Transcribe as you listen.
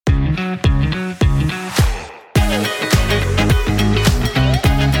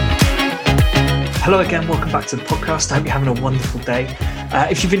Hello again, welcome back to the podcast. I hope you're having a wonderful day.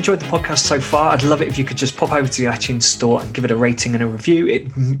 If you've enjoyed the podcast so far, I'd love it if you could just pop over to the iTunes store and give it a rating and a review. It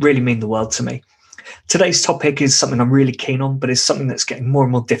really means the world to me. Today's topic is something I'm really keen on, but it's something that's getting more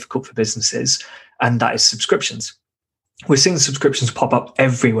and more difficult for businesses, and that is subscriptions. We're seeing subscriptions pop up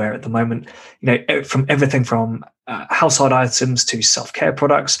everywhere at the moment, from everything from household items to self-care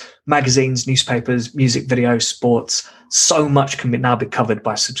products, magazines, newspapers, music videos, sports. So much can now be covered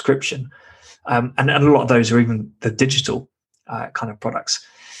by subscription. And a lot of those are even the digital kind of products.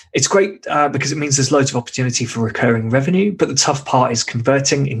 It's great because it means there's loads of opportunity for recurring revenue, but the tough part is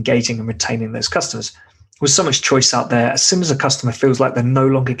converting, engaging, and retaining those customers. With so much choice out there, as soon as a customer feels like they're no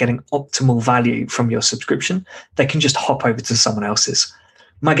longer getting optimal value from your subscription, they can just hop over to someone else's.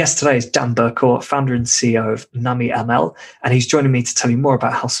 My guest today is Dan Burkor, founder and CEO of Nami ML, and he's joining me to tell you more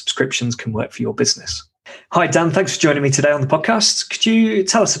about how subscriptions can work for your business. Hi, Dan. Thanks for joining me today on the podcast. Could you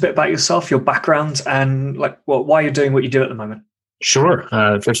tell us a bit about yourself, your background, and why you're doing what you do at the moment? Sure.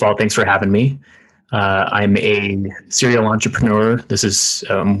 First of all, thanks for having me. I'm a serial entrepreneur.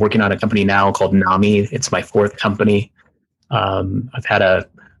 I'm working on a company now called Nami. It's my fourth company. I've had a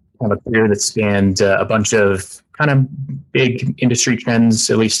career that spanned a bunch of kind of big industry trends,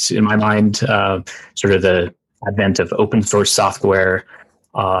 at least in my mind, sort of the advent of open source software,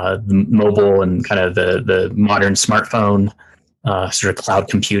 the mobile and kind of the modern smartphone, sort of cloud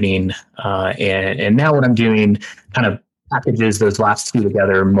computing. And now what I'm doing kind of packages those last two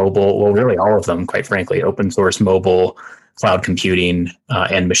together, mobile, well, really all of them, quite frankly, open source, mobile, cloud computing,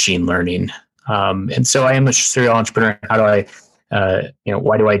 and machine learning. And so I am a serial entrepreneur. How do I,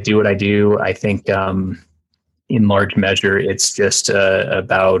 why do I do what I do? I think in large measure, it's just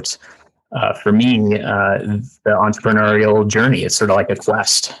about, for me, the entrepreneurial journey. It's sort of like a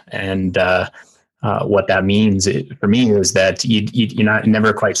quest. And what that means for me is that you're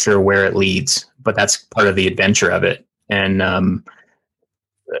never quite sure where it leads, but that's part of the adventure of it. And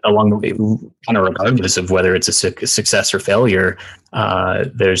along the way, kind of regardless of whether it's a success or failure,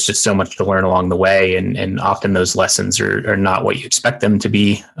 there's just so much to learn along the way. And often those lessons are not what you expect them to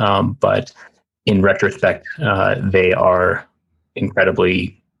be. But in retrospect, they are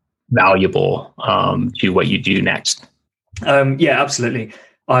incredibly valuable to what you do next. Yeah, absolutely.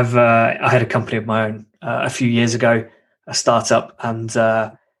 I had a company of my own a few years ago, a startup, and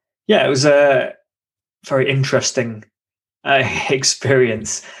it was a very interesting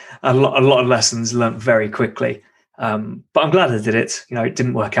experience. A lot of lessons learned very quickly, but I'm glad I did it. It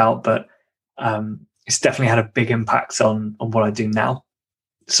didn't work out, but it's definitely had a big impact on what I do now.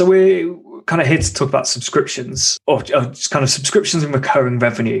 So we're kind of here to talk about subscriptions, or just kind of subscriptions and recurring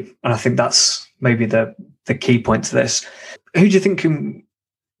revenue, and I think that's maybe the key point to this. Who do you think can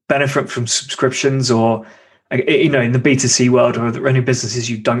benefit from subscriptions, or in the B2C world, or are there any businesses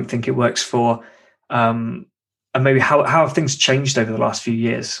you don't think it works for? And maybe how have things changed over the last few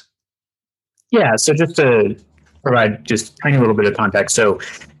years? Yeah, so just to provide just tiny little bit of context. So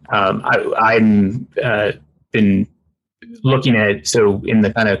I'm been looking at, so in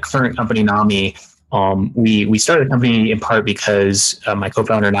the kind of current company Nami, we started the company in part because my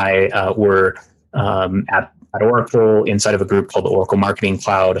co-founder and I were at Oracle inside of a group called the Oracle Marketing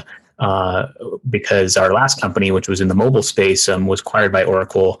Cloud, because our last company, which was in the mobile space, was acquired by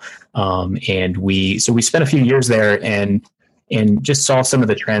Oracle. And we spent a few years there and just saw some of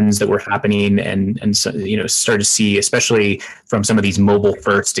the trends that were happening and so, started to see, especially from some of these mobile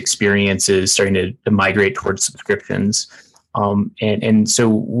first experiences, starting to migrate towards subscriptions. And so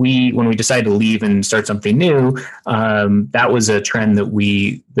when we decided to leave and start something new, that was a trend that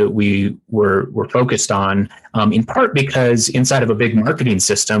we were focused on, in part because inside of a big marketing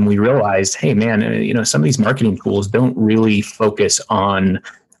system, we realized, hey man, some of these marketing tools don't really focus on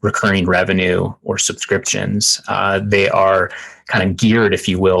recurring revenue or subscriptions. They are kind of geared, if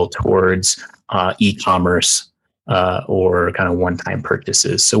you will, towards e-commerce, or kind of one-time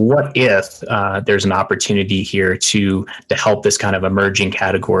purchases. So what if there's an opportunity here to help this kind of emerging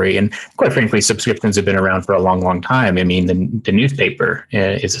category? And quite frankly, subscriptions have been around for a long, long time. I mean, the newspaper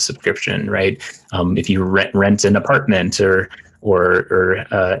is a subscription, right? If you rent an apartment or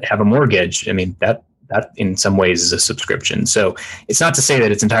have a mortgage, I mean, that in some ways is a subscription. So it's not to say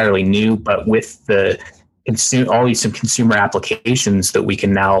that it's entirely new, but with all these consumer applications that we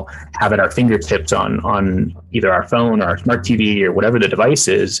can now have at our fingertips on either our phone or our smart TV or whatever the device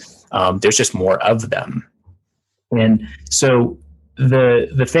is, there's just more of them. And so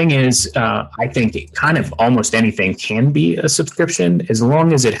the thing is, I think kind of almost anything can be a subscription as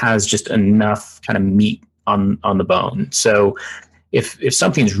long as it has just enough kind of meat on the bone. So if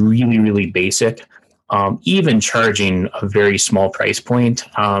something's really, really basic, even charging a very small price point,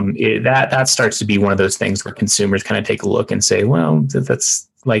 that starts to be one of those things where consumers kind of take a look and say, well, that's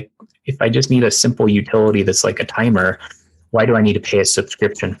like, if I just need a simple utility that's like a timer, why do I need to pay a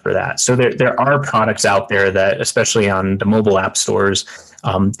subscription for that? So there are products out there that, especially on the mobile app stores,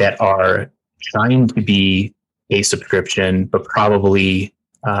 that are trying to be a subscription, but probably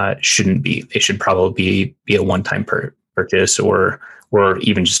shouldn't be. They should probably be a one-time purchase, or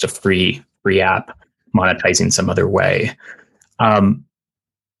even just a free app monetizing some other way.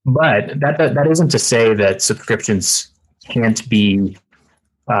 But that isn't to say that subscriptions can't be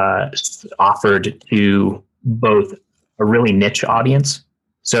offered to both a really niche audience.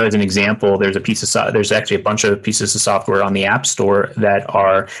 So as an example, there's actually a bunch of pieces of software on the App Store that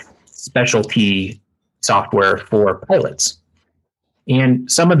are specialty software for pilots.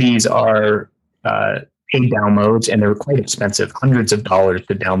 And some of these are paid downloads, and they're quite expensive, hundreds of dollars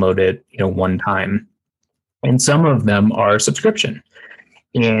to download it, one time. And some of them are subscription.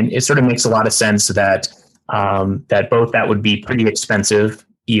 And it sort of makes a lot of sense that both that would be pretty expensive,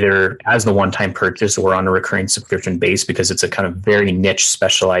 either as the one-time purchase or on a recurring subscription base, because it's a kind of very niche,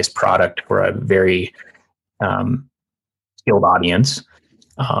 specialized product for a very skilled audience.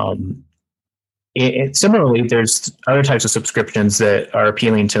 Similarly, there's other types of subscriptions that are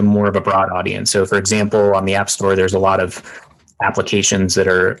appealing to more of a broad audience. So, for example, on the App Store, there's a lot of applications that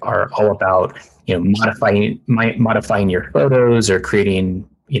are all about modifying your photos or creating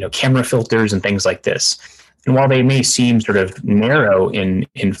camera filters and things like this. And while they may seem sort of narrow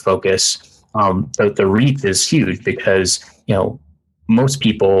in focus, the reach is huge, because most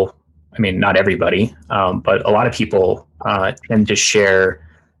people, I mean, not everybody, but a lot of people tend to share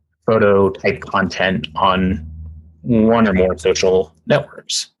photo type content on one or more social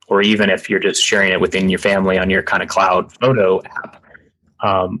networks, or even if you're just sharing it within your family on your kind of cloud photo app.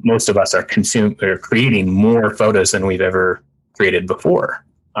 Most of us are creating more photos than we've ever created before.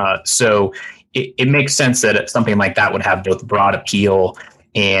 So it makes sense that something like that would have both broad appeal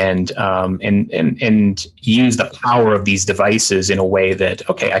and use the power of these devices in a way that,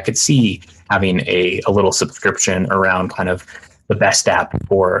 okay, I could see having a little subscription around kind of the best app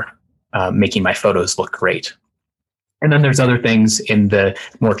for making my photos look great. And then there's other things in the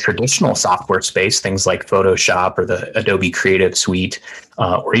more traditional software space, things like Photoshop or the Adobe Creative Suite,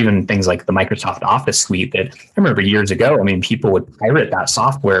 or even things like the Microsoft Office suite that I remember years ago, I mean, people would pirate that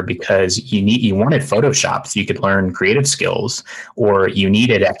software because you wanted Photoshop so you could learn creative skills, or you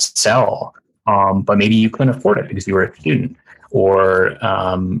needed Excel, but maybe you couldn't afford it because you were a student, or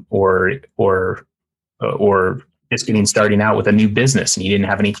just starting out with a new business and you didn't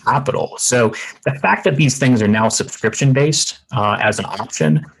have any capital. So the fact that these things are now subscription based as an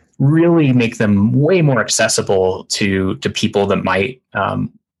option really make them way more accessible to people that might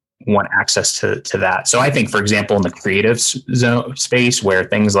want access to that. So I think, for example, in the creative space, where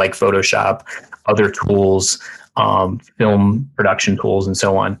things like Photoshop, other tools, film production tools, and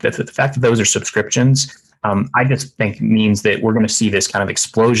so on, the fact that those are subscriptions, I just think means that we're going to see this kind of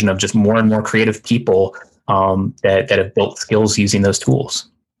explosion of just more and more creative people that have built skills using those tools.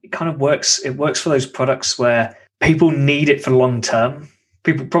 It kind of works. It works for those products where people need it for long term.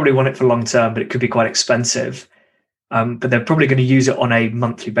 People probably want it for long term, but it could be quite expensive. But they're probably going to use it on a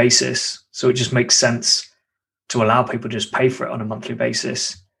monthly basis. So it just makes sense to allow people to just pay for it on a monthly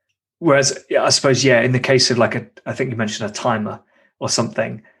basis. Whereas, I suppose, in the case of I think you mentioned a timer or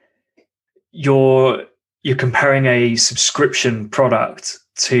something, you're comparing a subscription product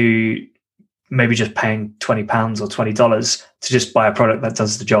to maybe just paying £20 or $20 to just buy a product that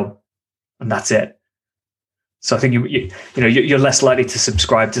does the job, and that's it. So I think you're less likely to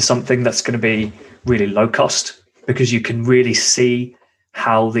subscribe to something that's going to be really low cost, because you can really see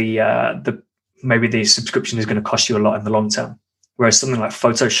how maybe the subscription is going to cost you a lot in the long term. Whereas something like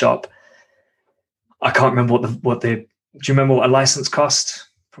Photoshop, I can't remember do you remember what a license cost?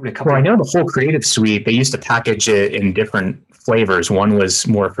 Probably a couple. Well, I know the whole Creative Suite, they used to package it in different flavors. One was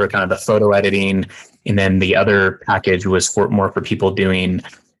more for kind of the photo editing, and then the other package was more for people doing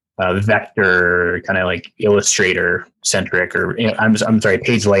vector, kind of like Illustrator centric, or I'm sorry,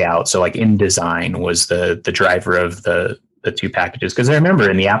 page layout. So like InDesign was the driver of the two packages. Because I remember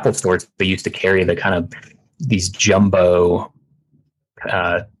in the Apple stores, they used to carry the kind of these jumbo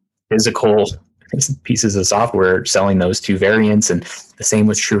physical pieces of software selling those two variants, and the same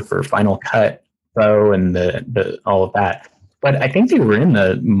was true for Final Cut Pro and the all of that. But I think they were in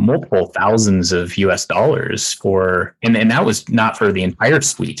the multiple thousands of US dollars for, and that was not for the entire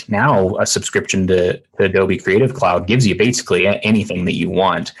suite. Now a subscription to Adobe Creative Cloud gives you basically anything that you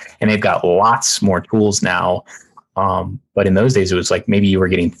want, and they've got lots more tools now But in those days, it was like maybe you were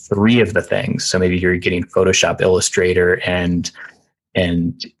getting 3 of the things. So maybe you're getting Photoshop, Illustrator, and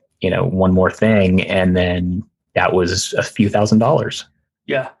one more thing, and then that was a few $1,000s.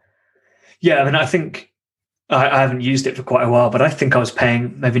 Yeah. I mean, I think I haven't used it for quite a while, but I think I was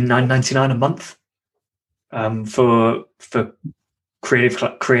paying maybe $9.99 a month for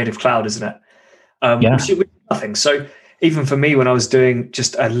Creative Cloud, isn't it? Which is nothing. So even for me, when I was doing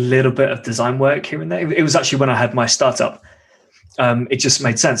just a little bit of design work here and there, it was actually when I had my startup. It just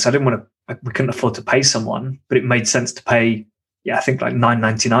made sense. We couldn't afford to pay someone, but it made sense to pay, I think like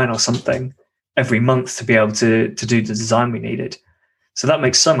 $9.99 or something every month to be able to do the design we needed. So that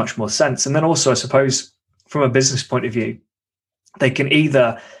makes so much more sense. And then also, I suppose, from a business point of view, they can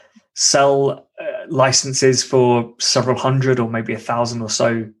either sell licenses for several hundred or maybe $1,000 or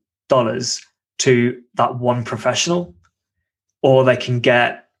so to that one professional, or they can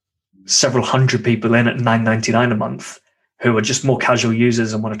get several hundred people in at $9.99 a month who are just more casual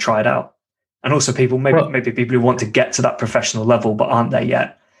users and want to try it out. And also maybe people who want to get to that professional level but aren't there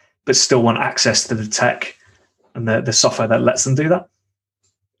yet, but still want access to the tech and the software that lets them do that.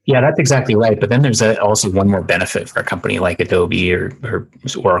 Yeah, that's exactly right. But then there's also one more benefit for a company like Adobe or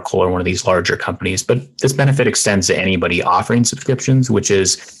Oracle or one of these larger companies. But this benefit extends to anybody offering subscriptions, which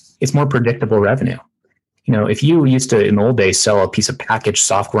is it's more predictable revenue. If you used to, in the old days, sell a piece of packaged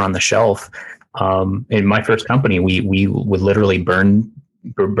software on the shelf, in my first company, we would literally burn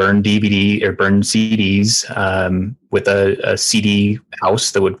DVD or burn CDs with a CD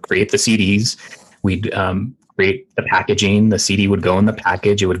house that would create the CDs. We'd create the packaging. The CD would go in the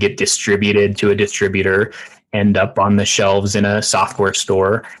package. It would get distributed to a distributor, end up on the shelves in a software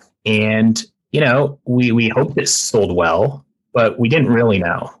store. And, we hoped it sold well, but we didn't really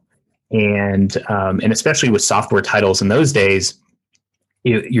know. And especially with software titles in those days,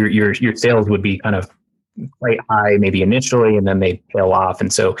 your sales would be kind of quite high, maybe initially, and then they tail off.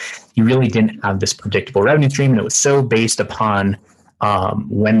 And so you really didn't have this predictable revenue stream. And it was so based upon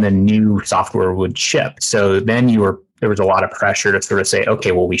when the new software would ship. So then there was a lot of pressure to sort of say,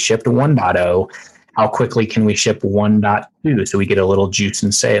 okay, well, we shipped 1.0. How quickly can we ship 1.2 so we get a little juice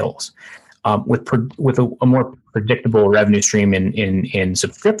in sales? With a more predictable revenue stream in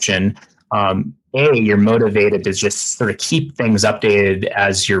subscription, you're motivated to just sort of keep things updated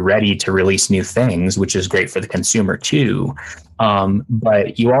as you're ready to release new things, which is great for the consumer too.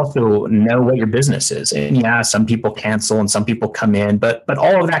 But you also know what your business is. And some people cancel and some people come in, but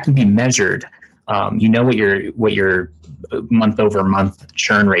all of that can be measured. What your month over month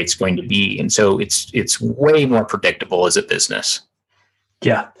churn rate is going to be. And so it's way more predictable as a business.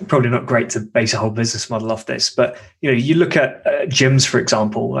 Yeah, probably not great to base a whole business model off this, but you look at gyms, for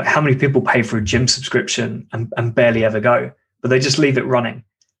example. Like how many people pay for a gym subscription and barely ever go, but they just leave it running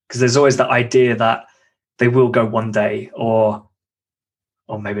because there's always that idea that they will go one day, or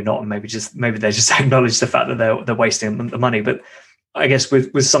maybe not, and maybe they just acknowledge the fact that they're wasting the money. But I guess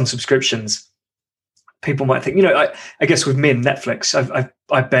with some subscriptions, people might think, I guess with me and Netflix,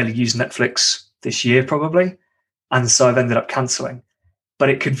 I've barely used Netflix this year probably, and so I've ended up canceling. But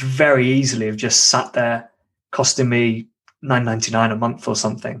it could very easily have just sat there costing me $9.99 a month or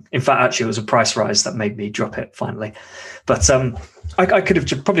something. In fact, actually, it was a price rise that made me drop it finally. But I could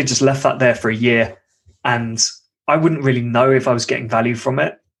have probably just left that there for a year, and I wouldn't really know if I was getting value from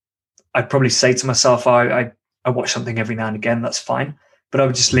it. I'd probably say to myself, I watch something every now and again, that's fine. But I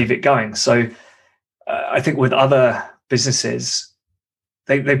would just leave it going. So I think with other businesses,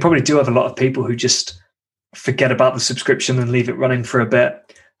 they probably do have a lot of people who just forget about the subscription and leave it running for a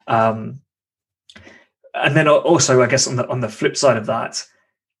bit. And then also, I guess on the flip side of that,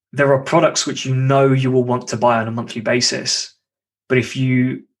 there are products which you will want to buy on a monthly basis. But if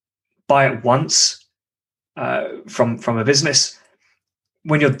you buy it once from a business,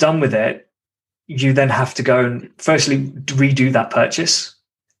 when you're done with it, you then have to go and firstly redo that purchase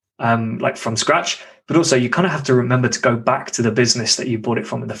like from scratch. But also you kind of have to remember to go back to the business that you bought it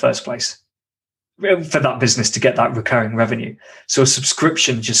from in the first place, for that business to get that recurring revenue. So a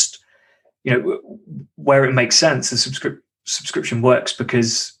subscription just, where it makes sense, the subscription works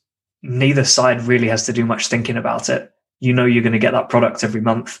because neither side really has to do much thinking about it. You're going to get that product every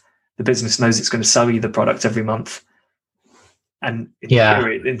month. The business knows it's going to sell you the product every month. And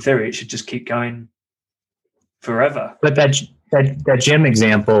in theory, it should just keep going forever. But that gym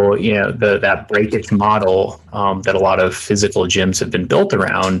example, that breakage model that a lot of physical gyms have been built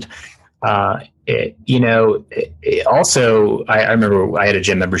around, also, I remember I had a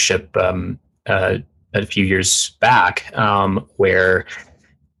gym membership a few years back where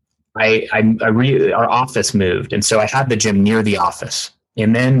our office moved, and so I had the gym near the office.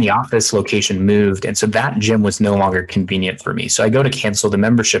 And then the office location moved. And so that gym was no longer convenient for me. So I go to cancel the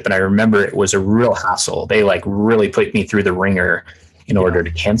membership, and I remember it was a real hassle. They like really put me through the ringer in order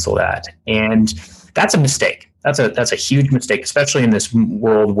to cancel that. And that's a mistake. That's a huge mistake, especially in this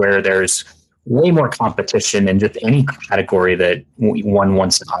world where there's way more competition in just any category that one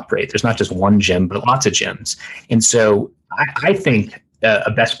wants to operate. There's not just one gym, but lots of gyms. And so I think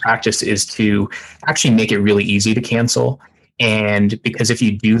a best practice is to actually make it really easy to cancel. And because if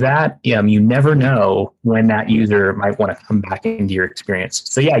you do that, you never know when that user might want to come back into your experience.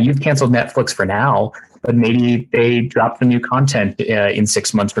 So yeah, you've canceled Netflix for now, but maybe they drop the new content in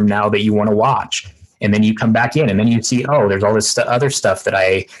 6 months from now that you want to watch. And then you come back in, and then you see, oh, there's all this other stuff that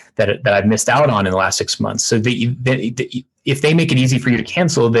I've missed out on in the last 6 months. So if they make it easy for you to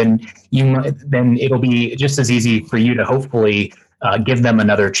cancel, then it'll be just as easy for you to hopefully give them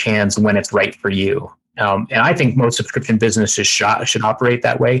another chance when it's right for you. And I think most subscription businesses should operate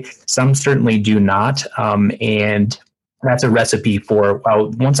that way. Some certainly do not. And that's a recipe for,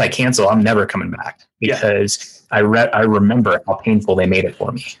 well, once I cancel, I'm never coming back, because I remember how painful they made it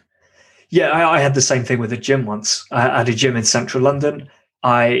for me. Yeah, I had the same thing with a gym once. I had a gym in central London.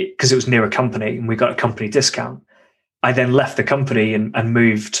 Because it was near a company and we got a company discount. I then left the company and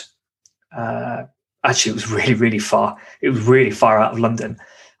moved. Actually, it was really, really far. It was really far out of London.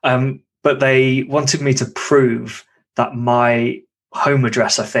 But they wanted me to prove that my home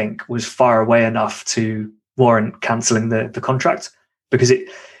address, I think, was far away enough to warrant cancelling the contract. Because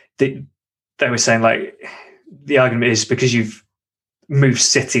they were saying, like, the argument is because you've moved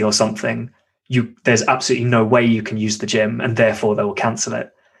city or something, there's absolutely no way you can use the gym, and therefore they will cancel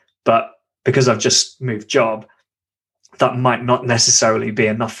it. But because I've just moved job, that might not necessarily be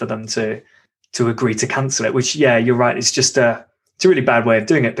enough for them to agree to cancel it, which, yeah, you're right. It's just it's a really bad way of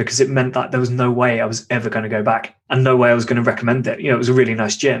doing it, because it meant that there was no way I was ever going to go back and no way I was going to recommend it. It was a really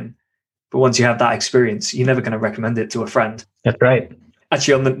nice gym, but once you have that experience, you're never going to recommend it to a friend. That's right.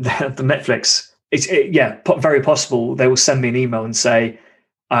 Actually, on the Netflix, very possible they will send me an email and say,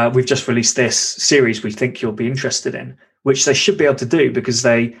 we've just released this series we think you'll be interested in, which they should be able to do because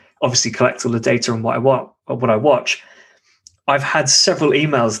they obviously collect all the data on what I watch. I've had several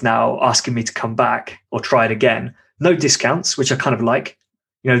emails now asking me to come back or try it again. No discounts, which I kind of like.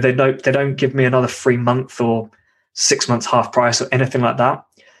 They don't give me another 3 month or 6 months half price or anything like that.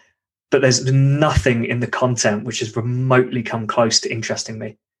 But there's nothing in the content which has remotely come close to interesting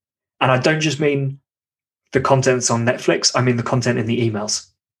me. And I don't just mean the contents on Netflix. I mean the content in the emails.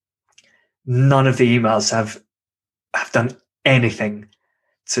 None of the emails have done anything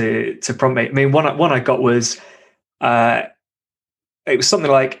to prompt me. I mean, one I got was it was something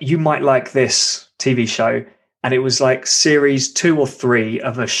like, you might like this TV show, and it was like series 2 or 3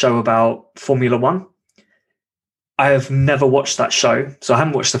 of a show about Formula One. I have never watched that show, so I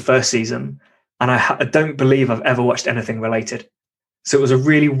haven't watched the first season, and I don't believe I've ever watched anything related. So it was a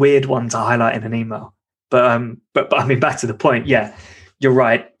really weird one to highlight in an email. But I mean, back to the point. Yeah, you're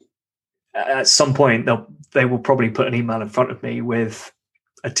right. At some point, they will probably put an email in front of me with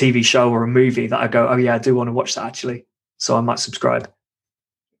a TV show or a movie that I go, oh yeah, I do want to watch that actually. So I might subscribe.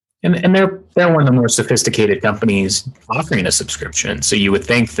 And they're one of the more sophisticated companies offering a subscription. So you would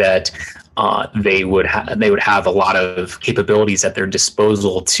think that they would have a lot of capabilities at their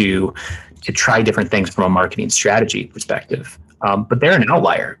disposal to try different things from a marketing strategy perspective. But they're an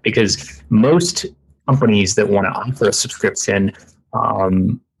outlier, because most companies that want to offer a subscription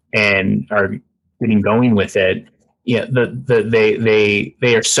and are getting going with it,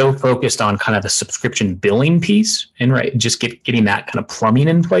 they are so focused on kind of the subscription billing piece and just getting that kind of plumbing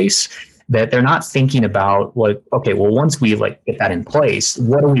in place, that they're not thinking about once we get that in place,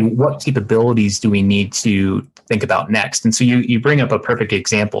 what capabilities do we need to think about next? And so you bring up a perfect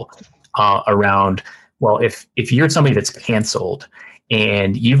example around, well, if you're somebody that's canceled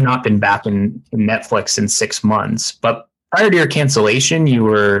and you've not been back in Netflix in 6 months, but prior to your cancellation, you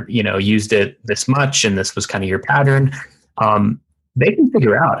were, used it this much, and this was kind of your pattern. They can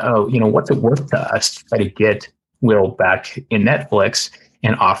figure out, what's it worth to us to try to get Will back in Netflix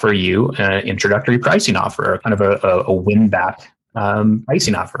and offer you an introductory pricing offer, or kind of a win back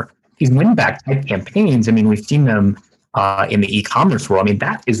pricing offer. These win back type campaigns, I mean, we've seen them in the e-commerce world. I mean,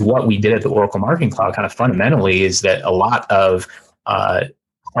 that is what we did at the Oracle Marketing Cloud. Kind of fundamentally, is that a lot of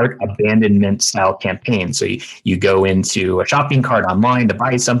cart abandonment style campaign. So you go into a shopping cart online to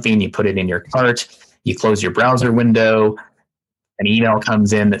buy something, you put it in your cart, you close your browser window, an email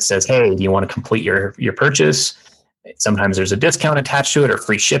comes in that says, hey, do you want to complete your purchase? Sometimes there's a discount attached to it or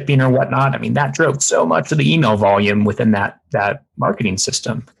free shipping or whatnot. I mean, that drove so much of the email volume within that marketing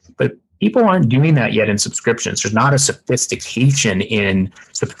system. But people aren't doing that yet in subscriptions. There's not a sophistication in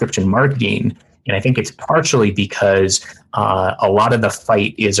subscription marketing. And I think it's partially because a lot of the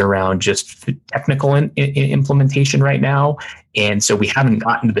fight is around just technical implementation right now. And so we haven't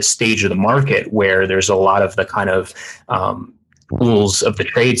gotten to the stage of the market where there's a lot of the kind of tools of the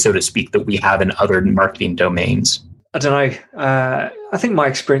trade, so to speak, that we have in other marketing domains. I don't know. I think my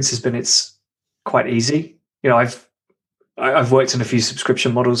experience has been it's quite easy. I've worked in a few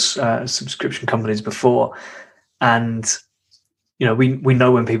subscription models, subscription companies before, and we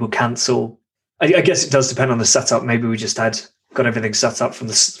know when people cancel. I guess it does depend on the setup. Maybe we just got everything set up from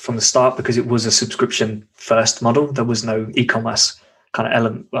the start because it was a subscription first model. There was no e-commerce kind of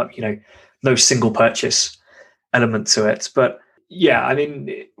element, no single purchase element to it. But yeah, I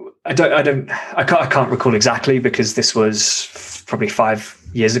mean, I can't recall exactly because this was probably 5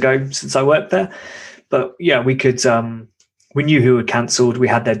 years ago since I worked there. But yeah, we knew who had cancelled. We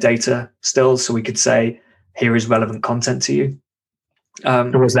had their data still, so we could say, here is relevant content to you.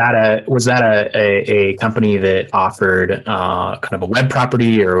 Was that a company that offered kind of a web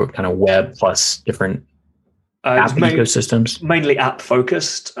property or kind of web plus different app ecosystems? Mainly app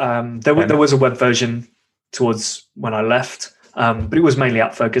focused. There was a web version towards when I left, but it was mainly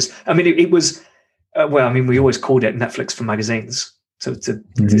app focused. I mean, it was we always called it Netflix for magazines. So to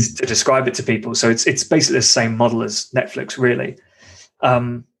describe it to people, so it's basically the same model as Netflix, really.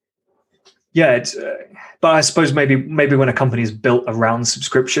 But I suppose maybe when a company is built around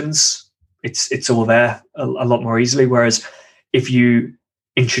subscriptions, it's all there a lot more easily. Whereas if you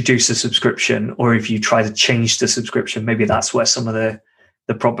introduce a subscription or if you try to change the subscription, maybe that's where some of the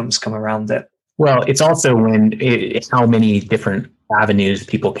problems come around it. Well, it's also how many different avenues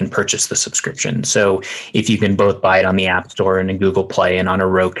people can purchase the subscription. So if you can both buy it on the App Store and in Google Play and on a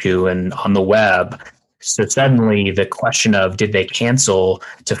Roku and on the web, so suddenly the question of did they cancel,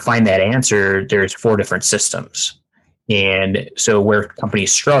 to find that answer, there's 4 different systems. And so where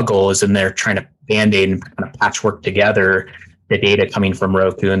companies struggle is in they're trying to band-aid and kind of patchwork together the data coming from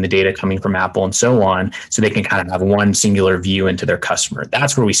Roku and the data coming from Apple and so on, so they can kind of have one singular view into their customer.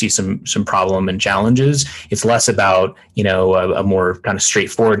 That's where we see some problem and challenges. It's less about, a more kind of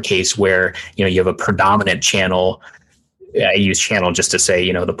straightforward case where, you have a predominant channel. I use channel just to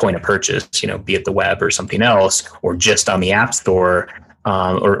say, the point of purchase, be it the web or something else, or just on the App Store,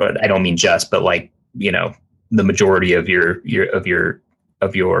 or I don't mean just, but the majority of your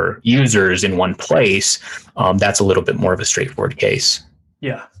users in one place. That's a little bit more of a straightforward case.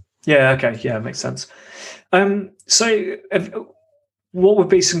 Yeah. Okay. Yeah, makes sense. So, what would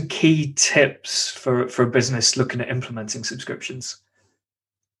be some key tips for a business looking at implementing subscriptions?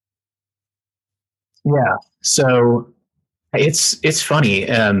 Yeah. So. It's funny.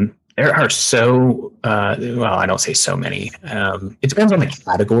 There are I don't say so many. It depends on the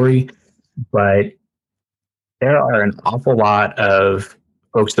category, but there are an awful lot of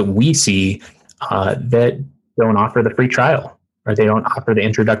folks that we see that don't offer the free trial, or they don't offer the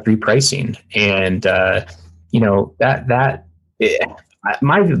introductory pricing. And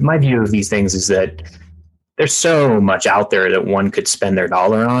my view of these things is that there's so much out there that one could spend their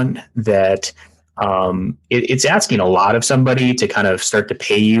dollar on that. It's asking a lot of somebody to kind of start to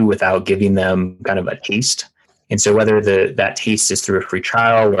pay you without giving them kind of a taste. And so whether that taste is through a free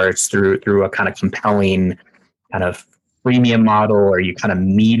trial or it's through a kind of compelling kind of freemium model, or you kind of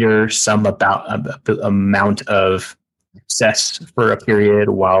meter some amount of success for a period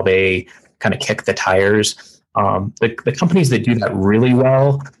while they kind of kick the tires. The companies that do that really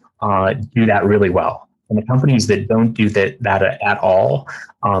well do that really well. And the companies that don't do that at all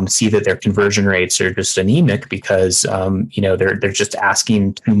see that their conversion rates are just anemic because they're just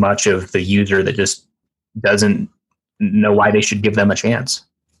asking too much of the user that just doesn't know why they should give them a chance.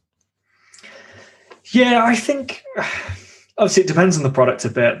 Yeah, I think obviously it depends on the product a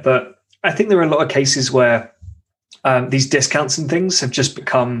bit, but I think there are a lot of cases where these discounts and things have just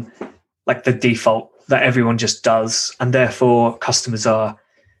become like the default that everyone just does, and therefore customers are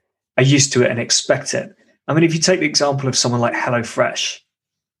used to it and expect it. I mean, if you take the example of someone like HelloFresh,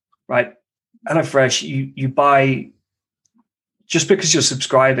 right? HelloFresh, you buy just because you're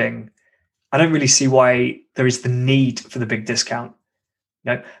subscribing. I don't really see why there is the need for the big discount.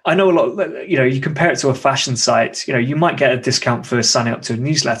 I know a lot. You compare it to a fashion site. You might get a discount for signing up to a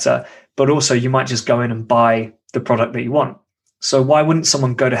newsletter, but also you might just go in and buy the product that you want. So why wouldn't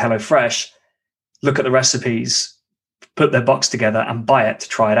someone go to HelloFresh, look at the recipes, put their box together, and buy it to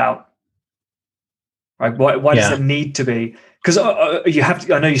try it out? Right? Why does it need to be? Because you have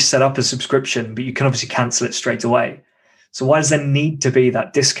to. I know you set up a subscription, but you can obviously cancel it straight away. So why does there need to be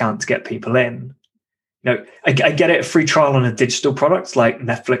that discount to get people in? I get it, a free trial on a digital product like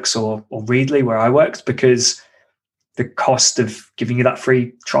Netflix or Readly, where I worked, because the cost of giving you that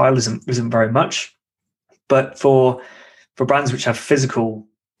free trial isn't very much. But for brands which have physical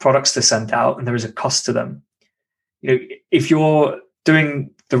products to send out and there is a cost to them, if you're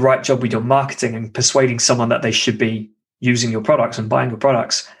doing the right job with your marketing and persuading someone that they should be using your products and buying your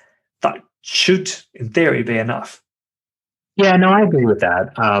products, that should, in theory, be enough. Yeah, no, I agree with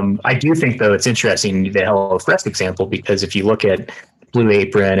that. I do think, though, it's interesting, the HelloFresh example, because if you look at Blue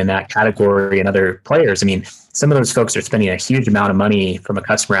Apron and that category and other players, I mean, some of those folks are spending a huge amount of money from a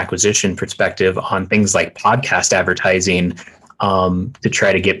customer acquisition perspective on things like podcast advertising to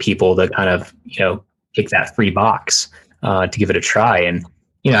try to get people to kind of, take that free box to give it a try. And,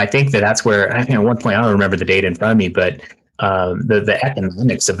 I think that's where, at one point, I don't remember the data in front of me, but the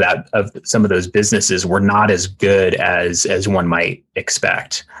economics of some of those businesses were not as good as one might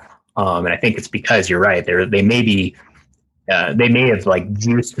expect. And I think it's because you're right. They may have like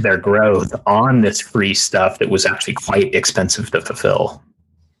juiced their growth on this free stuff that was actually quite expensive to fulfill.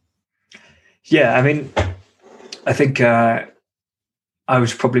 Yeah, I mean, I think I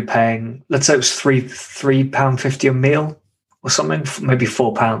was probably paying, let's say it was £3.50 a meal or something, maybe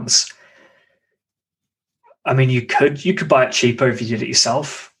 £4. I mean, you could buy it cheaper if you did it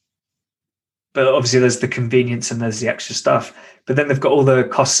yourself, but obviously there's the convenience and there's the extra stuff. But then they've got all the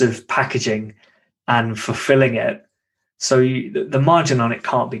costs of packaging and fulfilling it, so the margin on it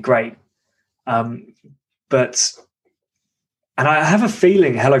can't be great. But I have a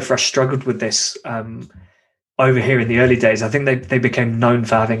feeling HelloFresh struggled with this over here in the early days. I think they became known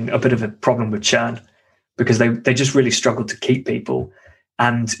for having a bit of a problem with churn because they just really struggled to keep people.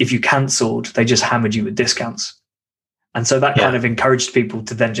 And if you cancelled, they just hammered you with discounts. And so that kind of encouraged people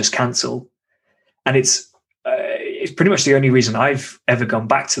to then just cancel. And it's pretty much the only reason I've ever gone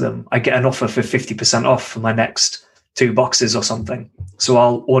back to them. I get an offer for 50% off for my next 2 boxes or something. So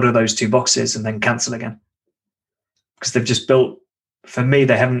I'll order those 2 boxes and then cancel again. Because they've just built, for me,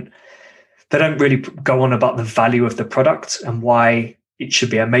 they don't really go on about the value of the product and why it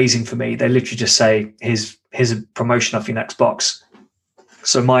should be amazing for me. They literally just say, here's a promotion off your next box.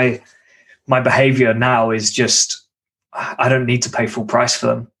 So my behavior now is just, I don't need to pay full price for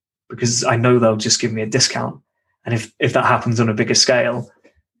them because I know they'll just give me a discount. And if that happens on a bigger scale,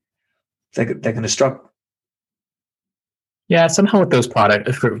 they're going to struggle. Yeah, somehow with those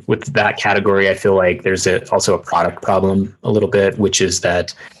products, with that category, I feel like there's also a product problem a little bit, which is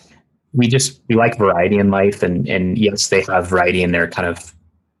that we like variety in life, and yes, they have variety in their kind of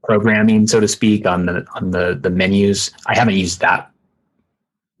programming, so to speak, on the menus. I haven't used that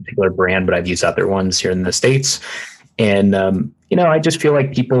particular brand, but I've used other ones here in the States, and I just feel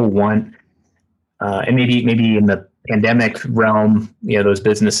like people want, and maybe in the pandemic realm, those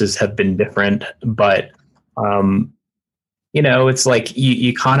businesses have been different, but it's like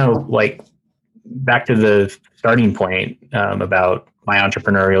you kind of like back to the starting point about my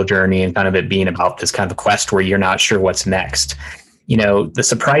entrepreneurial journey and kind of it being about this kind of quest where you're not sure what's next. The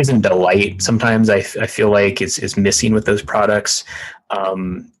surprise and delight sometimes I feel like is missing with those products.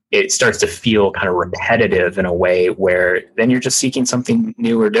 It starts to feel kind of repetitive in a way where then you're just seeking something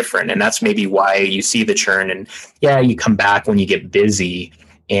new or different. And that's maybe why you see the churn, and you come back when you get busy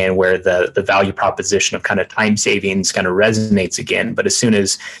and where the value proposition of kind of time savings kind of resonates again. But as soon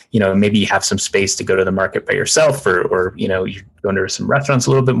as, maybe you have some space to go to the market by yourself or you're going to some restaurants a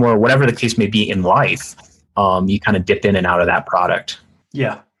little bit more, whatever the case may be in life, you kind of dip in and out of that product.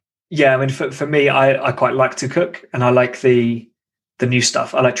 Yeah. I mean, for me, I quite like to cook, and I like the new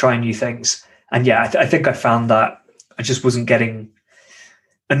stuff. I like trying new things. And I think I found that I just wasn't getting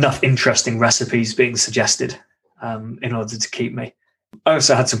enough interesting recipes being suggested in order to keep me. I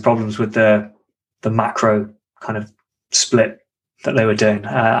also had some problems with the macro kind of split that they were doing.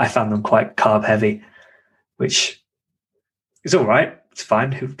 I found them quite carb heavy, which is all right. It's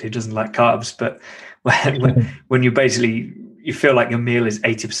fine. Who doesn't like carbs? But when you basically, you feel like your meal is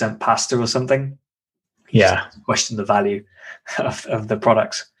 80% pasta or something. Question the value of the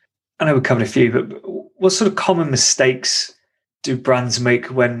products. I know we covered a few, but what sort of common mistakes do brands make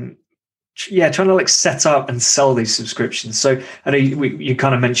when trying to like set up and sell these subscriptions? So I know you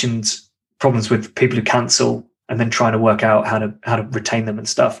kind of mentioned problems with people who cancel and then trying to work out how to retain them and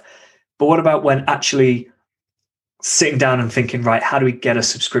stuff. But what about when actually sitting down and thinking, right, how do we get a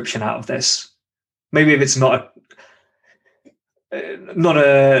subscription out of this? Maybe if it's not a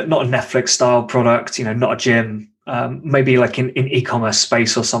Netflix style product, not a gym, maybe like in e-commerce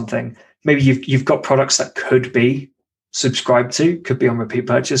space or something. Maybe you've got products that could be subscribed to, could be on repeat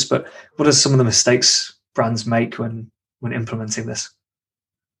purchase, but what are some of the mistakes brands make when implementing this?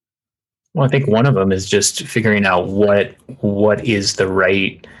 Well, I think one of them is just figuring out what is the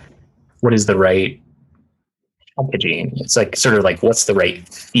right packaging. It's like sort of like what's the right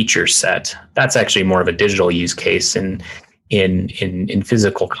feature set. That's actually more of a digital use case in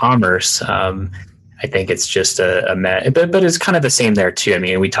physical commerce. I think it's just but it's kind of the same there too. I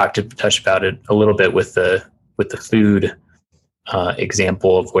mean, we touched about it a little bit with the food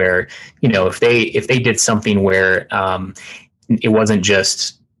example of where, if they did something where it wasn't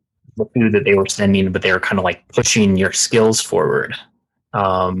just the food that they were sending, but they were kind of like pushing your skills forward,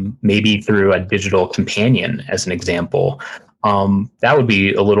 maybe through a digital companion as an example. That would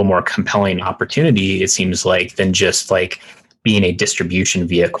be a little more compelling opportunity, it seems like, than just like being a distribution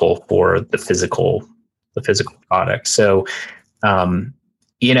vehicle for the physical product. So, what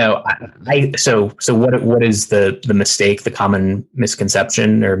is the mistake, the common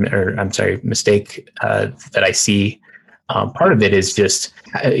misconception or I'm sorry, mistake that I see? Part of it is just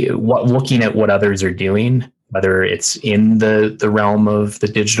looking at what others are doing, whether it's in the realm of the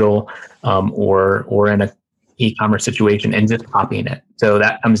digital or in a e-commerce situation, and just copying it. So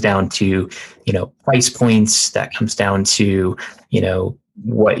that comes down to, price points. That comes down to,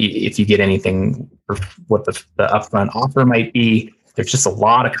 what if you get anything, or what the upfront offer might be. There's just a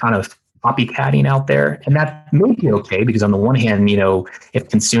lot of kind of copycatting out there, and that may be okay because on the one hand, if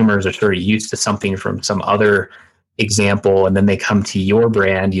consumers are sort of used to something from some other example and then they come to your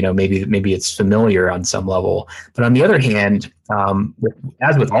brand, maybe it's familiar on some level. But on the other hand,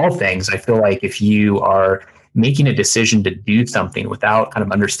 as with all things, I feel like if you are making a decision to do something without kind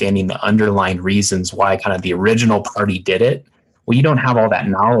of understanding the underlying reasons why kind of the original party did it, well, you don't have all that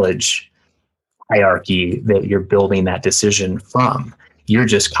knowledge hierarchy that you're building that decision from. You're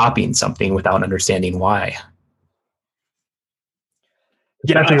just copying something without understanding why.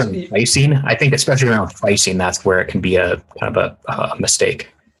 Especially around pricing. I think especially around pricing, that's where it can be a kind of a mistake.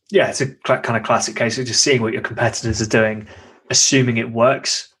 Yeah, it's a kind of classic case of just seeing what your competitors are doing, assuming it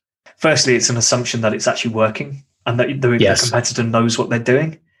works. Firstly, it's an assumption that it's actually working and that the competitor knows what they're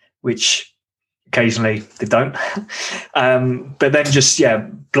doing, which occasionally they don't. But then just,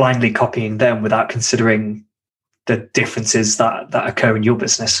 blindly copying them without considering the differences that occur in your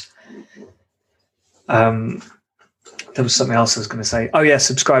business. There was something else I was going to say. Oh, yeah,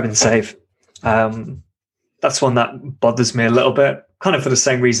 subscribe and save. That's one that bothers me a little bit, kind of for the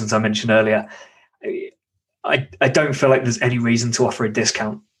same reasons I mentioned earlier. I don't feel like there's any reason to offer a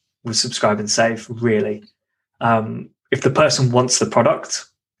discount with subscribe and save, really. If the person wants the product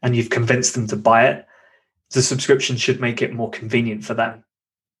and you've convinced them to buy it, the subscription should make it more convenient for them.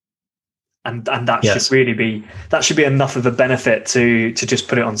 And that should really be enough of a benefit to just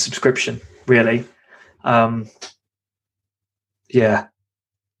put it on subscription, really. Yeah.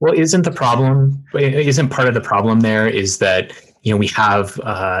 Well, isn't part of the problem there is that, we have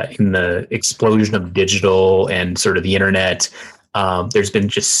in the explosion of digital and sort of the internet, there's been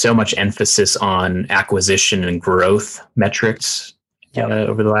just so much emphasis on acquisition and growth metrics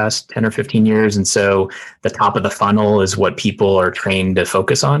over the last 10 or 15 years. And so the top of the funnel is what people are trained to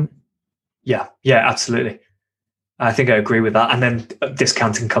focus on. Yeah, absolutely. I think I agree with that. And then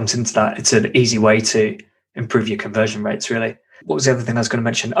discounting comes into that. It's an easy way to improve your conversion rates, really. What was the other thing I was going to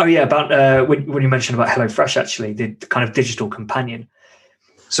mention? Oh, yeah, about when you mentioned about HelloFresh, actually, the kind of digital companion.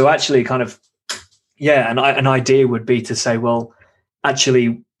 So actually kind of, an idea would be to say, well,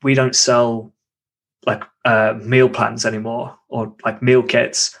 actually, we don't sell like meal plans anymore or like meal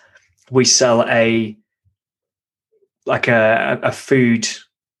kits. We sell a food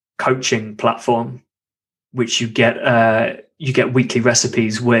coaching platform, which you get weekly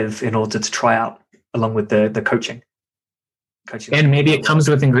recipes with in order to try out along with the coaching. And maybe it comes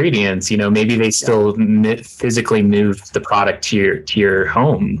with ingredients, maybe they still physically move the product to your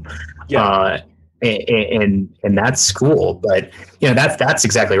home. And that's cool. But, that's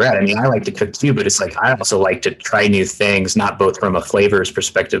exactly right. I mean, I like to cook too, but it's like, I also like to try new things, not both from a flavors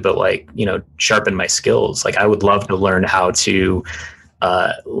perspective, but like, sharpen my skills. Like I would love to learn how to,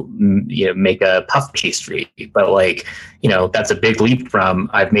 make a puff pastry, but like, that's a big leap from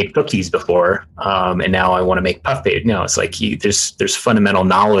I've made cookies before. And now I want to make puff pastry. No, it's like there's fundamental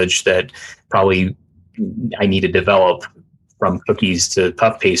knowledge that probably I need to develop from cookies to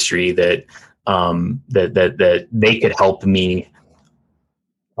puff pastry that they could help me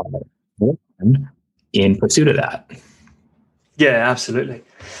in pursuit of that. Yeah, absolutely.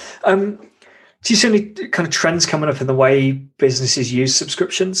 Do you see any kind of trends coming up in the way businesses use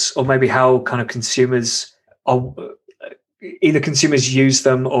subscriptions, or maybe how kind of consumers use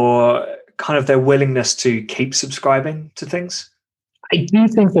them, or kind of their willingness to keep subscribing to things? I do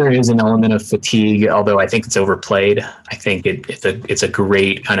think there is an element of fatigue, although I think it's overplayed. I think it's a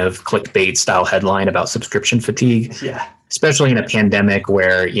great kind of clickbait style headline about subscription fatigue. Yeah. Especially in a pandemic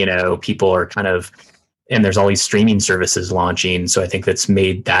where, people are kind of, and there's all these streaming services launching. So I think that's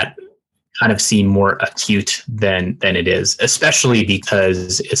made that kind of seem more acute than it is, especially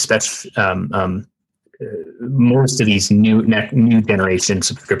because most of these new generation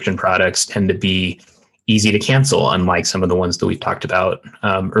subscription products tend to be easy to cancel, unlike some of the ones that we've talked about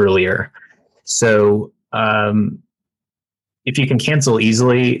earlier. So if you can cancel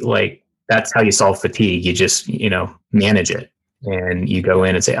easily, like that's how you solve fatigue. You just, manage it, and you go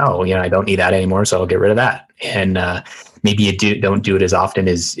in and say, oh, I don't need that anymore, so I'll get rid of that. And maybe you don't do it as often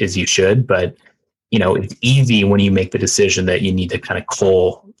as you should, but it's easy when you make the decision that you need to kind of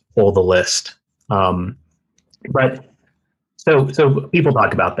cull the list. But so people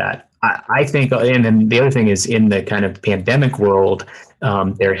talk about that. I think, and then the other thing is, in the kind of pandemic world,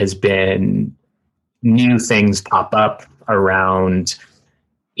 there has been new things pop up around,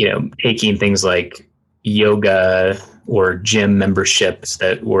 taking things like yoga or gym memberships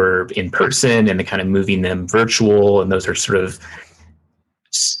that were in person and kind of moving them virtual. And those are sort of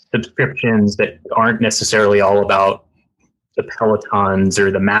subscriptions that aren't necessarily all about the Pelotons or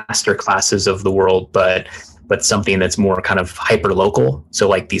the master classes of the world, but something that's more kind of hyper local. So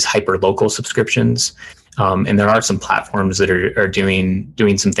like these hyper local subscriptions. And there are some platforms that are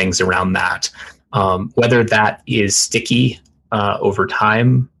doing some things around that. Whether that is sticky over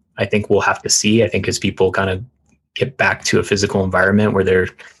time, I think we'll have to see. I think as people kind of get back to a physical environment where they're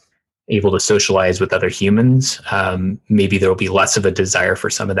able to socialize with other humans, maybe there will be less of a desire for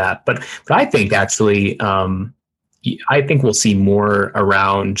some of that. But I think actually, I think we'll see more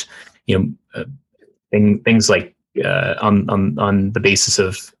around, things like on the basis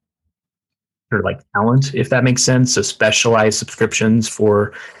of sort of like talent, if that makes sense. So specialized subscriptions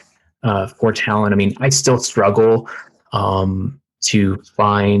for talent. I mean, I still struggle to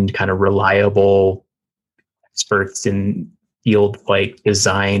find kind of reliable experts in field like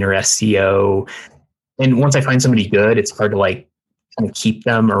design or SEO. And once I find somebody good, it's hard to like kind of keep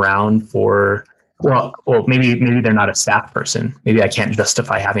them around for, well, maybe they're not a staff person. Maybe I can't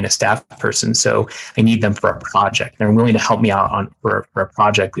justify having a staff person. So I need them for a project. They're willing to help me out for a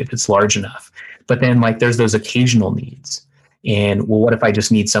project if it's large enough. But then like there's those occasional needs. And well, what if I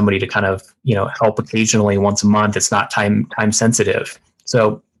just need somebody to kind of, help occasionally once a month? It's not time sensitive.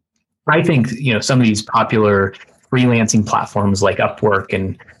 So I think, some of these popular freelancing platforms like Upwork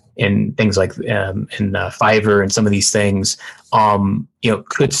and things like Fiverr and some of these things,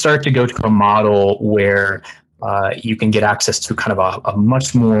 could start to go to a model where you can get access to kind of a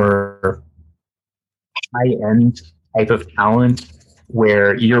much more high-end type of talent,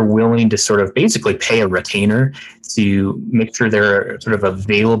 where you're willing to sort of basically pay a retainer to make sure they're sort of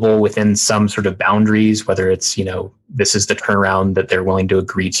available within some sort of boundaries, whether it's, this is the turnaround that they're willing to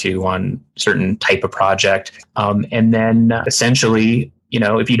agree to on certain type of project. And then essentially,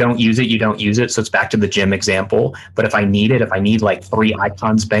 if you don't use it, you don't use it. So it's back to the gym example. But if I need like 3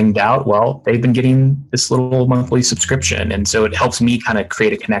 icons banged out, well, they've been getting this little monthly subscription. And so it helps me kind of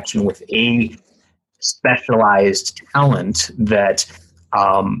create a connection with a specialized talent that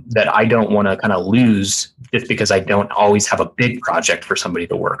I don't want to kind of lose just because I don't always have a big project for somebody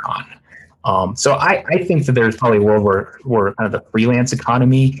to work on. So I think that there's probably a world where kind of the freelance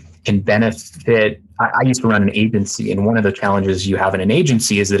economy can benefit. I used to run an agency, and one of the challenges you have in an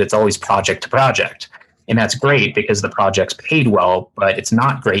agency is that it's always project to project. And that's great because the project's paid well, but it's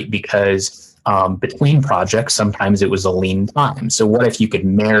not great because between projects, sometimes it was a lean time. So what if you could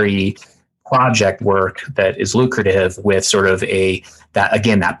marry project work that is lucrative with sort of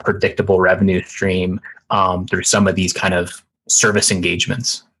that predictable revenue stream through some of these kind of service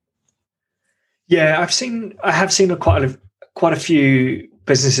engagements? Yeah, I have seen quite a few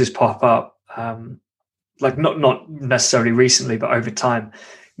businesses pop up, like not necessarily recently, but over time,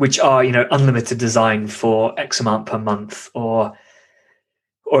 which are unlimited design for X amount per month, or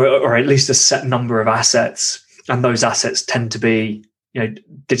at least a set number of assets, and those assets tend to be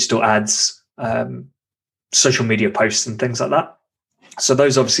digital ads, social media posts, and things like that. So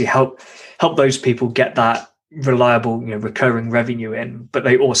those obviously help those people get that reliable, recurring revenue in, but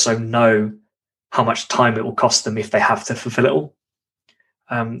they also know how much time it will cost them if they have to fulfill it all.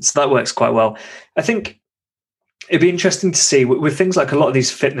 So that works quite well. I think it'd be interesting to see with things like a lot of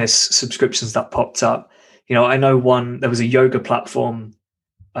these fitness subscriptions that popped up. I know there was a yoga platform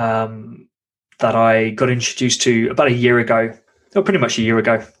that I got introduced to about a year ago, or pretty much a year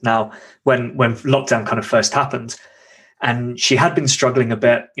ago now, when lockdown kind of first happened. And she had been struggling a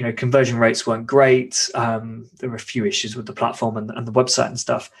bit. Conversion rates weren't great. There were a few issues with the platform and the website and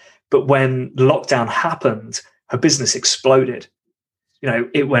stuff. But when lockdown happened, her business exploded.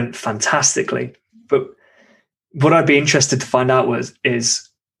 It went fantastically. But what I'd be interested to find out is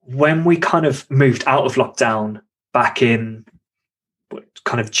when we kind of moved out of lockdown back in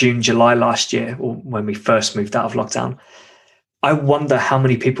kind of June, July last year, or when we first moved out of lockdown, I wonder how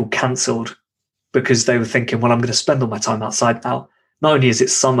many people cancelled because they were thinking, well, I'm going to spend all my time outside now. Not only is it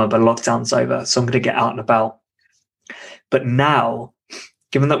summer, but lockdown's over, so I'm going to get out and about. But now,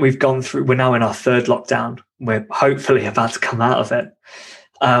 given that we're now in our third lockdown, we're hopefully about to come out of it.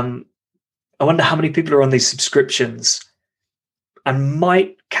 I wonder how many people are on these subscriptions and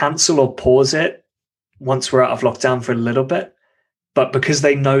might cancel or pause it once we're out of lockdown for a little bit. But because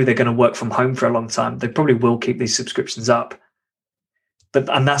they know they're going to work from home for a long time, they probably will keep these subscriptions up.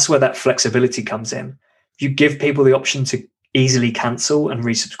 And that's where that flexibility comes in. If you give people the option to easily cancel and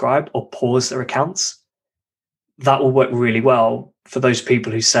resubscribe or pause their accounts, that will work really well for those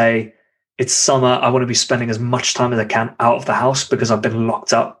people who say, it's summer, I want to be spending as much time as I can out of the house because I've been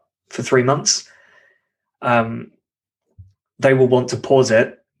locked up for 3 months. They will want to pause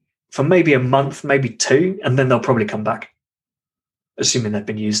it for maybe a month, maybe 2, and then they'll probably come back, assuming they've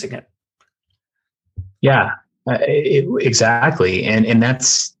been using it. Yeah. Exactly, and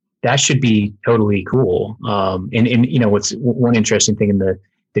that should be totally cool. And what's one interesting thing in the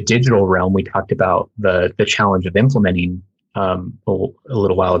digital realm, we talked about the challenge of implementing a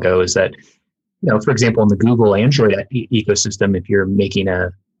little while ago, is that for example, in the Google Android ecosystem, if you're making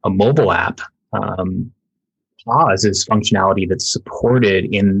a mobile app, pause is functionality that's supported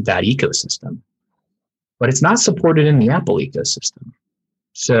in that ecosystem, but it's not supported in the Apple ecosystem.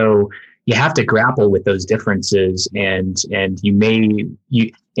 So you have to grapple with those differences, and but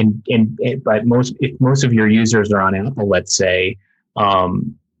if most of your users are on Apple, let's say,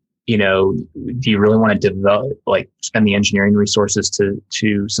 do you really want to spend the engineering resources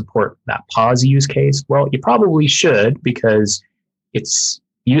to support that pause use case? Well, you probably should, because it's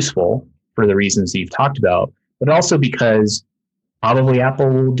useful for the reasons that you've talked about, but also because probably Apple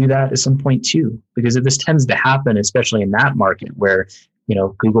will do that at some point too, because this tends to happen, especially in that market where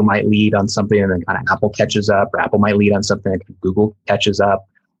Google might lead on something and then kind of Apple catches up, or Apple might lead on something and Google catches up.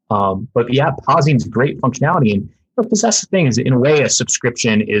 But yeah, pausing is great functionality. And because that's the thing, is in a way, a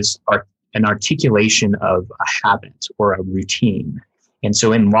subscription is an articulation of a habit or a routine. And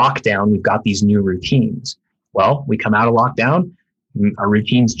so in lockdown, we've got these new routines. Well, we come out of lockdown, our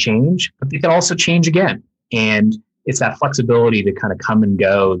routines change, but they can also change again. And it's that flexibility to kind of come and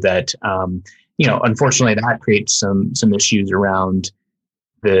go that, unfortunately, that creates some issues around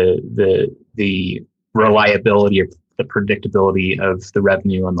the reliability or the predictability of the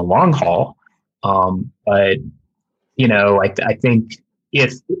revenue on the long haul. But I think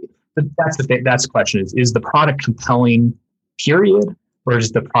if that's the question is the product compelling, period, or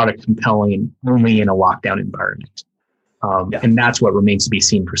is the product compelling only in a lockdown environment? And that's what remains to be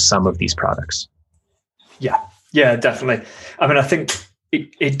seen for some of these products. Yeah, definitely. I mean, I think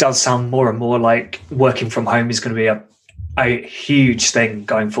it does sound more and more like working from home is going to be a huge thing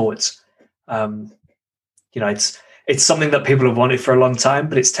going forwards. It's something that people have wanted for a long time,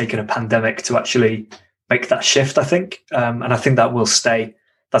 but it's taken a pandemic to actually make that shift, I think. And I think that will stay.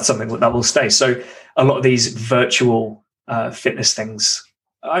 That's something that will stay. So a lot of these virtual fitness things,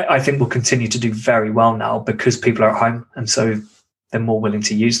 I think will continue to do very well now because people are at home. And so they're more willing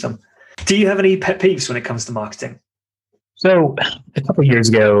to use them. Do you have any pet peeves when it comes to marketing? So a number of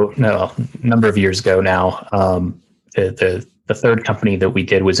years ago now, the third company that we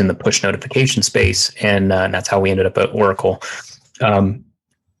did was in the push notification space, and that's how we ended up at Oracle.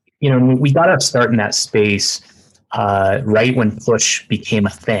 We got our start in that space right when push became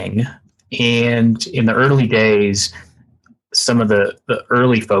a thing, and in the early days, some of the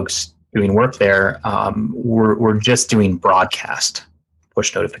early folks doing work there were just doing broadcast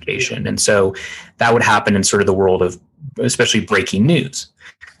push notification, and so that would happen in sort of the world of especially breaking news.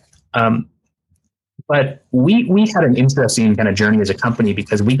 But we had an interesting kind of journey as a company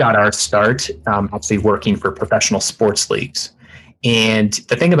because we got our start actually working for professional sports leagues. And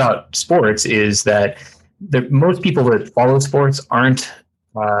the thing about sports is that most people that follow sports aren't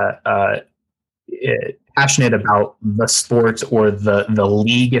passionate about the sports or the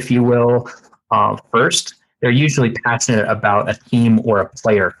league, if you will, first. They're usually passionate about a team or a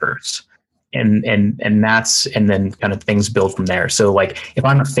player first. And then kind of things build from there. So like if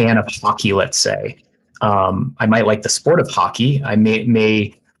I'm a fan of hockey, let's say, I might like the sport of hockey. I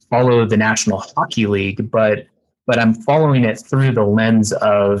may follow the National Hockey League, but I'm following it through the lens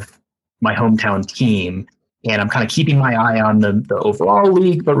of my hometown team and I'm kind of keeping my eye on the overall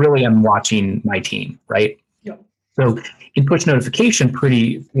league, but really I'm watching my team, right? Yep. So in push notification,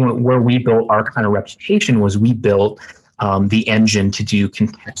 where we built our kind of reputation was we built the engine to do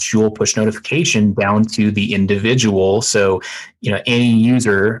contextual push notification down to the individual. So, any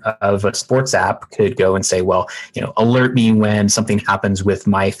user of a sports app could go and say, well, alert me when something happens with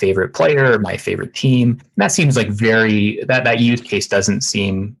my favorite player or my favorite team. And that seems like that use case doesn't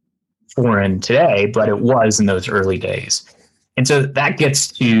seem foreign today, but it was in those early days. And so that gets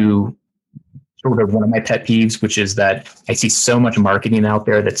to sort of one of my pet peeves, which is that I see so much marketing out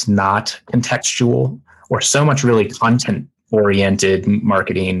there that's not contextual, or so much really content-oriented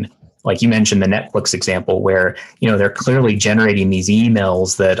marketing. Like you mentioned the Netflix example, where they're clearly generating these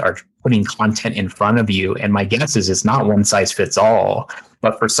emails that are putting content in front of you. And my guess is it's not one size fits all,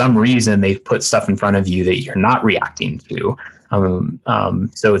 but for some reason they've put stuff in front of you that you're not reacting to.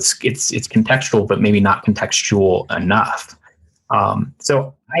 So it's contextual, but maybe not contextual enough.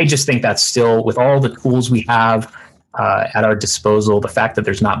 So I just think that's still, with all the tools we have at our disposal, the fact that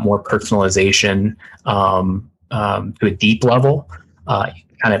there's not more personalization to a deep level,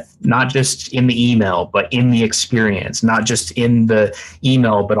 kind of not just in the email, but in the experience, not just in the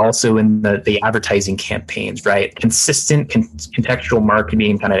email, but also in the advertising campaigns, right? Consistent contextual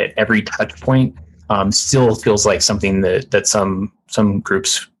marketing kind of at every touch point still feels like something that some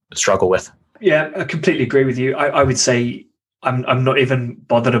groups struggle with. Yeah, I completely agree with you. I would say I'm not even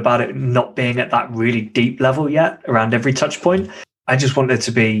bothered about it not being at that really deep level yet around every touch point. I just want there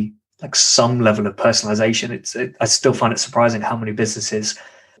to be like some level of personalization. I still find it surprising how many businesses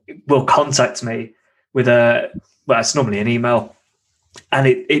will contact me with it's normally an email, and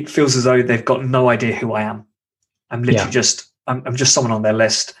it feels as though they've got no idea who I am. I'm literally I'm just someone on their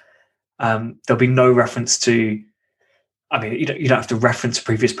list. There'll be no reference to, you don't have to reference a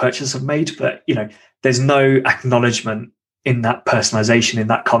previous purchase I've made, but there's no acknowledgement in that personalization, in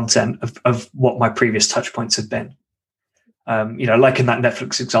that content of what my previous touch points have been. Like in that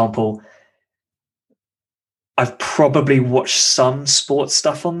Netflix example, I've probably watched some sports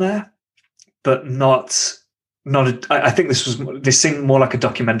stuff on there, but I think this seemed more like a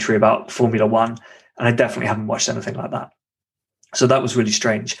documentary about Formula One, and I definitely haven't watched anything like that. So that was really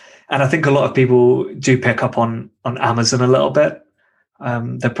strange. And I think a lot of people do pick up on Amazon a little bit.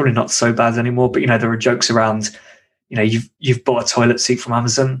 They're probably not so bad anymore, but there are jokes around, you've bought a toilet seat from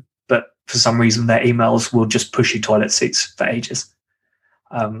Amazon, but for some reason their emails will just push you toilet seats for ages.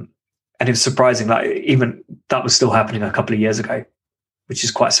 And it was surprising, like even that was still happening a couple of years ago, which is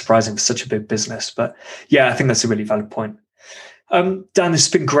quite surprising for such a big business. But yeah, I think that's a really valid point. Dan, this has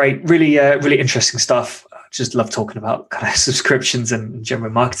been great. Really, really interesting stuff. I just love talking about kind of subscriptions and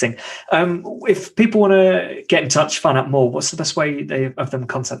general marketing. If people want to get in touch, find out more, what's the best way of them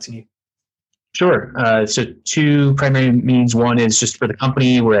contacting you? Sure. So two primary means. One is just for the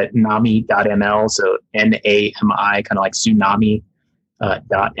company. We're at nami.ml. So NAMI, kind of like tsunami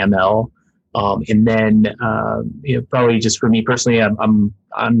 .ml. And then, probably just for me personally, I'm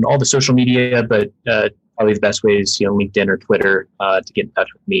on all the social media, but probably the best way is, LinkedIn or Twitter to get in touch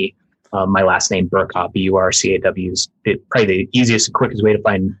with me. My last name, Burkaw, Burcaw, is probably the easiest and quickest way to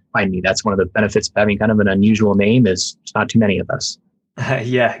find me. That's one of the benefits of having kind of an unusual name, is there's not too many of us.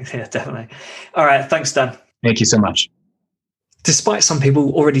 Yeah, definitely. All right. Thanks, Dan. Thank you so much. Despite some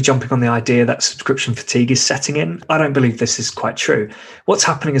people already jumping on the idea that subscription fatigue is setting in, I don't believe this is quite true. What's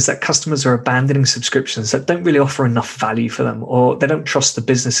happening is that customers are abandoning subscriptions that don't really offer enough value for them, or they don't trust the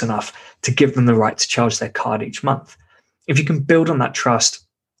business enough to give them the right to charge their card each month. If you can build on that trust,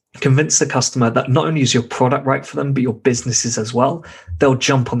 convince the customer that not only is your product right for them, but your business is as well, they'll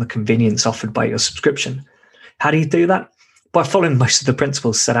jump on the convenience offered by your subscription. How do you do that? By following most of the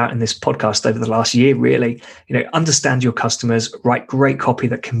principles set out in this podcast over the last year, really. Understand your customers, write great copy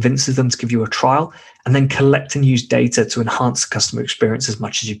that convinces them to give you a trial, and then collect and use data to enhance the customer experience as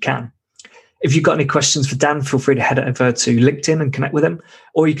much as you can. If you've got any questions for Dan, feel free to head over to LinkedIn and connect with him,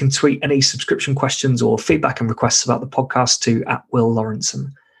 or you can tweet any subscription questions or feedback and requests about the podcast to @WillLawrenson.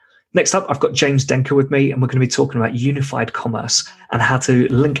 Next up, I've got James Denker with me, and we're going to be talking about unified commerce and how to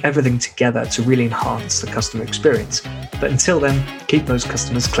link everything together to really enhance the customer experience. But until then, keep those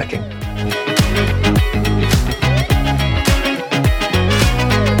customers clicking.